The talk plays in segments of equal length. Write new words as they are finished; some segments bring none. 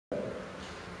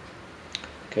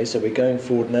Okay, so we're going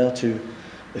forward now to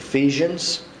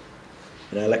Ephesians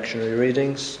in our lectionary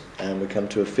readings, and we come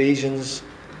to Ephesians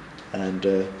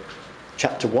and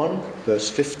chapter 1, verse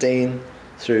 15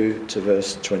 through to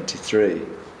verse 23.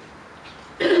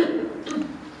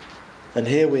 And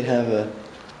here we have a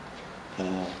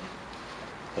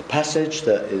passage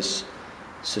that is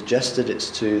suggested it's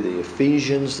to the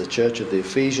Ephesians, the church of the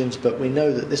Ephesians, but we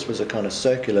know that this was a kind of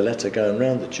circular letter going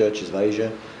around the churches of Asia,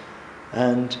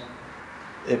 and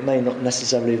it may not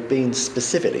necessarily have been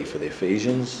specifically for the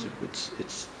Ephesians.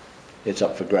 It's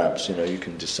up for grabs. You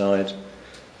can decide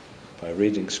by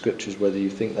reading scriptures whether you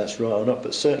think that's right or not,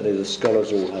 but certainly the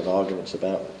scholars all have arguments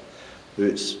about who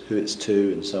it's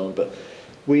to and so on. But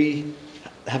we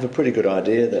have a pretty good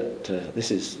idea that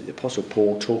this is the Apostle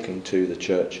Paul talking to the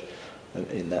church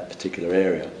in that particular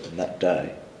area in that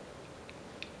day.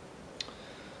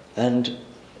 And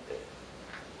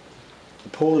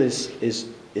Paul is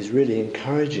really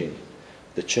encouraging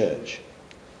the church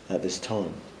at this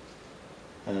time.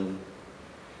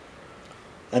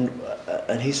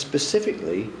 And he's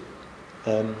specifically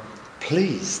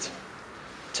pleased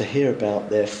to hear about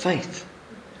their faith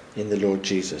in the Lord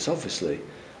Jesus, obviously,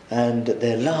 and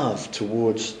their love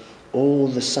towards all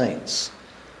the saints.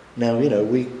 Now,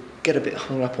 we get a bit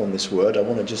hung up on this word. I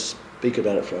want to just speak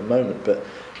about it for a moment, but,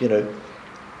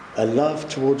 a love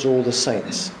towards all the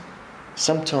saints.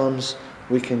 Sometimes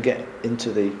we can get into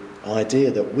the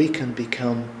idea that we can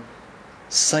become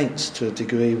saints to a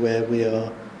degree where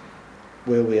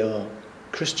we are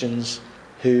Christians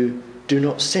who do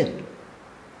not sin.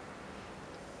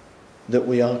 That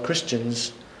we are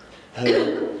Christians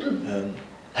who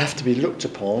have to be looked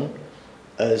upon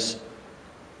as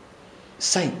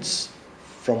saints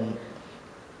from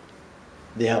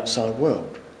the outside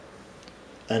world,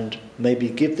 and maybe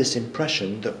give this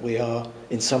impression that we are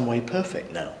in some way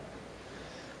perfect now.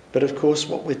 But of course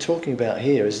what we're talking about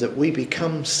here is that we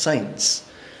become saints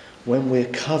when we're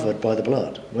covered by the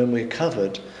blood, when we're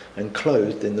covered and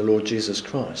clothed in the Lord Jesus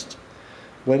Christ,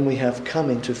 when we have come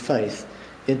into faith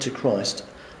into Christ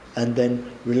and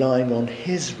then relying on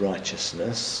his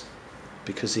righteousness,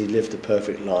 because he lived a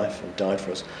perfect life and died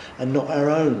for us, and not our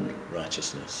own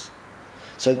righteousness.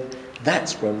 So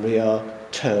that's when we are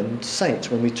termed saints,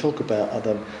 when we talk about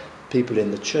other people in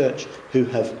the church who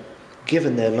have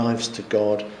given their lives to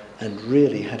God and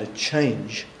really had a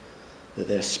change, that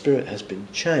their spirit has been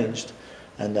changed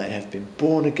and they have been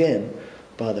born again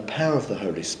by the power of the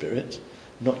Holy Spirit,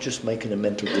 not just making a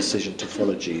mental decision to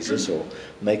follow Jesus or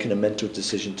making a mental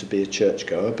decision to be a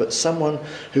churchgoer, but someone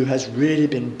who has really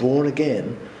been born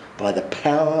again by the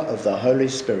power of the Holy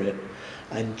Spirit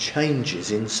and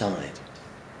changes inside.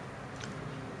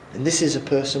 And this is a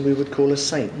person we would call a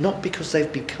saint, not because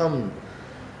they've become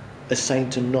a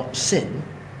saint and not sin,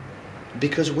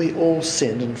 because we all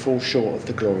sin and fall short of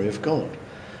the glory of God.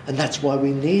 And that's why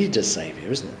we need a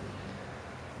saviour, isn't it?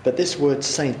 But this word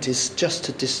saint is just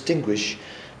to distinguish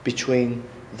between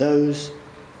those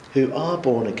who are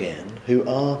born again, who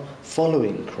are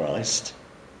following Christ,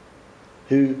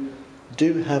 who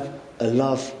do have a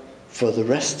love for the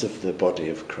rest of the body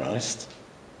of Christ,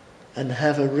 and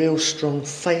have a real strong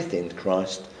faith in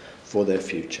Christ for their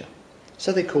future.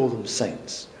 So they call them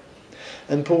saints.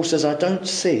 And Paul says, I do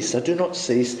not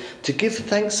cease to give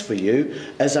thanks for you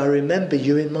as I remember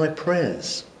you in my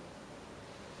prayers.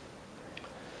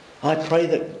 I pray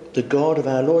that the God of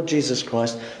our Lord Jesus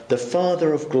Christ, the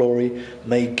Father of glory,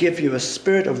 may give you a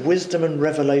spirit of wisdom and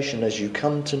revelation as you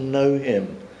come to know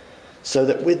him, so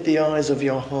that with the eyes of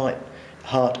your heart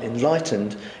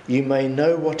enlightened, you may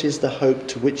know what is the hope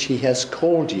to which he has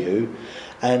called you,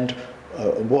 and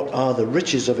what are the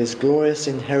riches of his glorious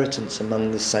inheritance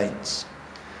among the saints.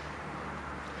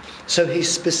 So he's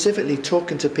specifically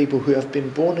talking to people who have been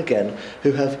born again,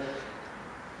 who have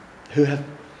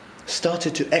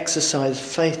started to exercise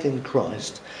faith in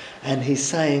Christ, and he's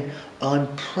saying,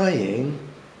 I'm praying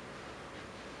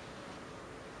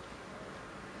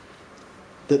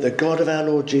that the God of our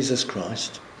Lord Jesus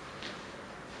Christ,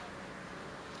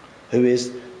 who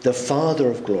is the Father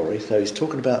of glory, so he's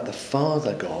talking about the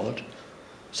Father God,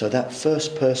 so that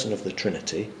first person of the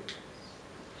Trinity,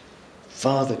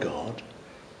 Father God,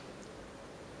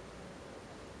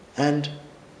 and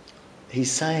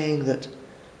he's saying that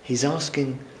he's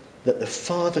asking that the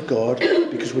Father God,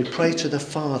 because we pray to the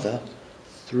Father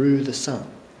through the Son.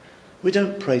 We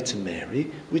don't pray to Mary,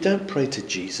 we don't pray to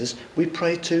Jesus, we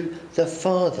pray to the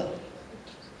Father.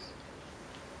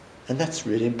 And that's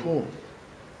really important.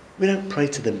 We don't pray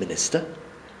to the minister.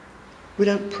 We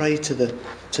don't pray to the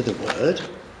Word.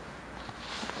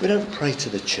 We don't pray to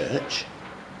the church.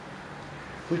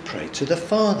 We pray to the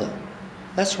Father.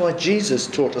 That's why Jesus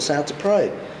taught us how to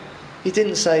pray. He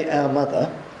didn't say our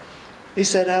mother. He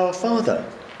said our Father,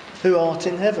 who art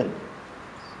in heaven.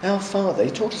 Our Father.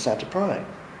 He taught us how to pray.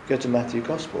 Go to Matthew's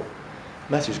Gospel.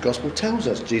 Matthew's Gospel tells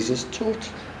us Jesus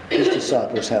taught his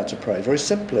disciples how to pray. Very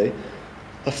simply,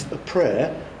 a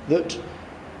prayer that,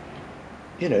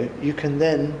 you can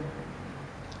then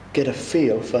get a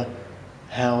feel for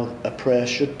how a prayer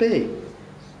should be.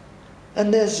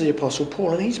 And there's the Apostle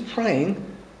Paul, and he's praying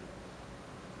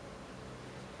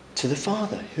to the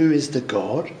Father, who is the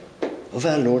God of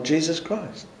our Lord Jesus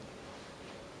Christ.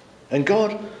 And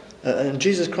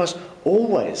Jesus Christ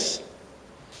always,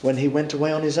 when he went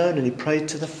away on his own and he prayed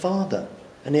to the Father,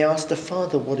 and he asked the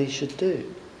Father what he should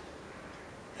do.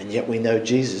 And yet we know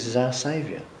Jesus is our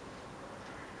Saviour.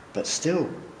 But still,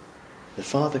 the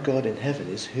Father God in heaven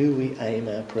is who we aim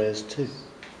our prayers to.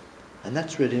 And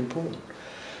that's really important.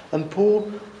 And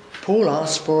Paul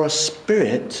asks for a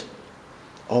spirit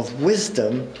of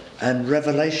wisdom and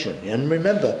revelation. And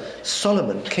remember,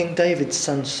 Solomon, King David's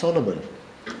son Solomon,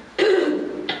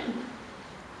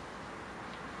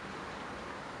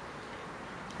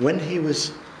 when he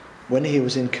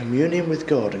was in communion with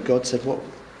God, and God said,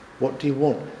 what do you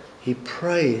want? He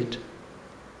prayed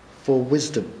for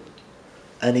wisdom,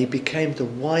 and he became the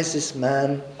wisest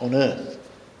man on earth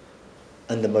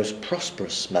and the most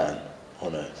prosperous man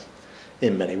on earth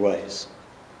in many ways.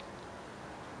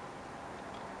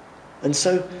 And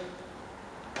so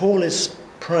Paul is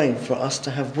praying for us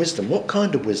to have wisdom. What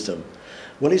kind of wisdom?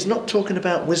 Well, he's not talking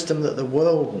about wisdom that the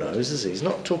world knows, is he? He's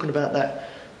not talking about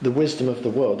the wisdom of the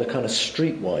world, the kind of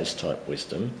streetwise type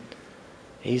wisdom.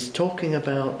 He's talking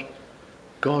about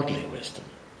godly wisdom.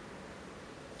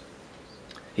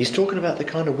 He's talking about the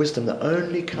kind of wisdom that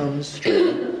only comes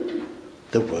through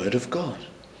the Word of God.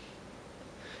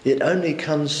 It only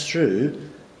comes through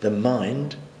the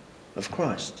mind of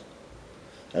Christ.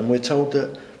 And we're told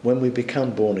that when we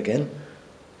become born again,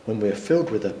 when we are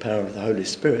filled with the power of the Holy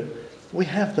Spirit, we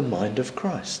have the mind of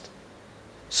Christ.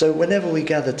 So whenever we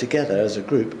gather together as a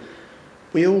group,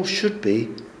 we all should be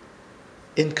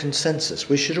in consensus.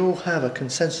 We should all have a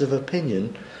consensus of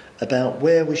opinion about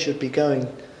where we should be going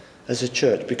as a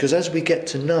church. Because as we get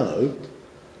to know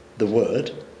the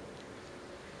Word,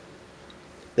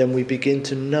 then we begin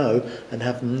to know and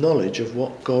have knowledge of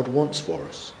what God wants for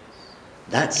us.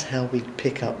 That's how we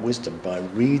pick up wisdom, by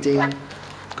reading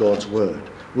God's Word.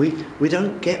 We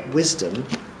don't get wisdom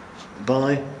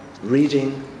by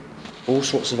reading all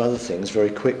sorts of other things very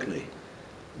quickly.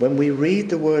 When we read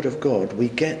the Word of God, we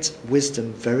get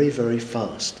wisdom very, very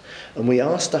fast. And we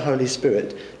ask the Holy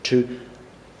Spirit to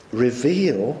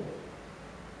reveal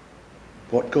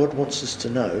what God wants us to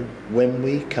know when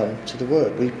we come to the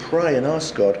Word. We pray and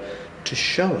ask God to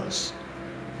show us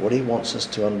what he wants us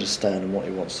to understand and what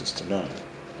he wants us to know.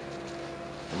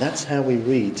 And that's how we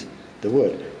read the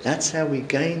Word. That's how we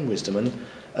gain wisdom.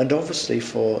 And obviously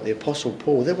for the Apostle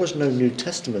Paul, there was no New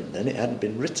Testament then. It hadn't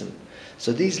been written.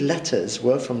 So these letters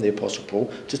were from the Apostle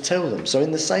Paul to tell them. So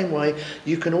in the same way,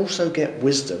 you can also get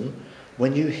wisdom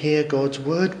when you hear God's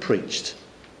Word preached.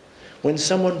 When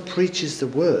someone preaches the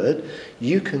Word,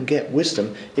 you can get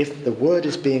wisdom. If the Word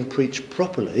is being preached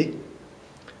properly,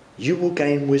 you will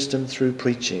gain wisdom through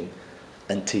preaching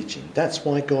and teaching. That's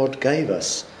why God gave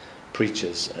us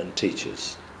preachers and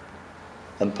teachers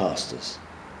and pastors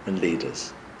and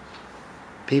leaders.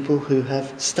 People who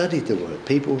have studied the Word,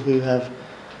 people who have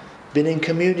been in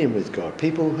communion with God,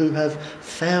 people who have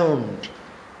found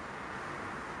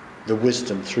the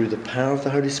wisdom through the power of the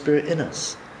Holy Spirit in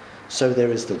us. So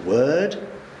there is the Word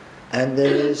and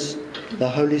there is the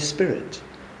Holy Spirit.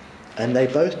 And they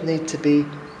both need to be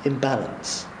in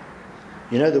balance.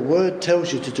 You know, the Word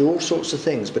tells you to do all sorts of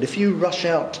things, but if you rush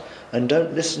out and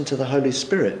don't listen to the Holy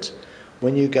Spirit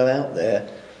when you go out there,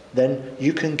 then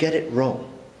you can get it wrong.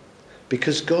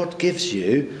 Because God gives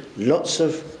you lots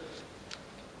of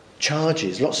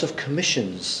charges, lots of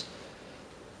commissions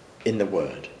in the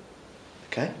Word.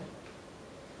 Okay?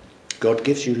 God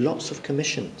gives you lots of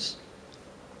commissions.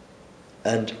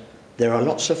 And there are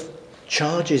lots of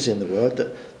charges in the Word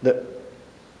that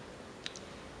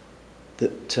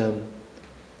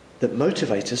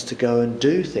motivate us to go and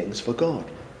do things for God.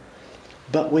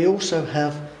 But we also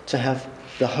have to have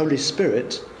the Holy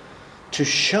Spirit to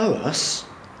show us,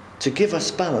 to give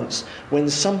us balance, when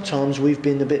sometimes we've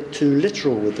been a bit too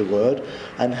literal with the Word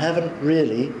and haven't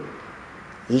really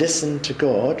listened to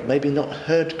God, maybe not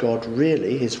heard God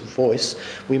really, his voice.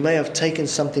 We may have taken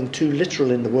something too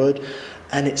literal in the Word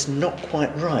and it's not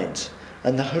quite right.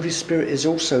 And the Holy Spirit is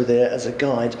also there as a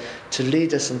guide to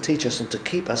lead us and teach us and to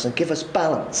keep us and give us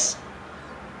balance.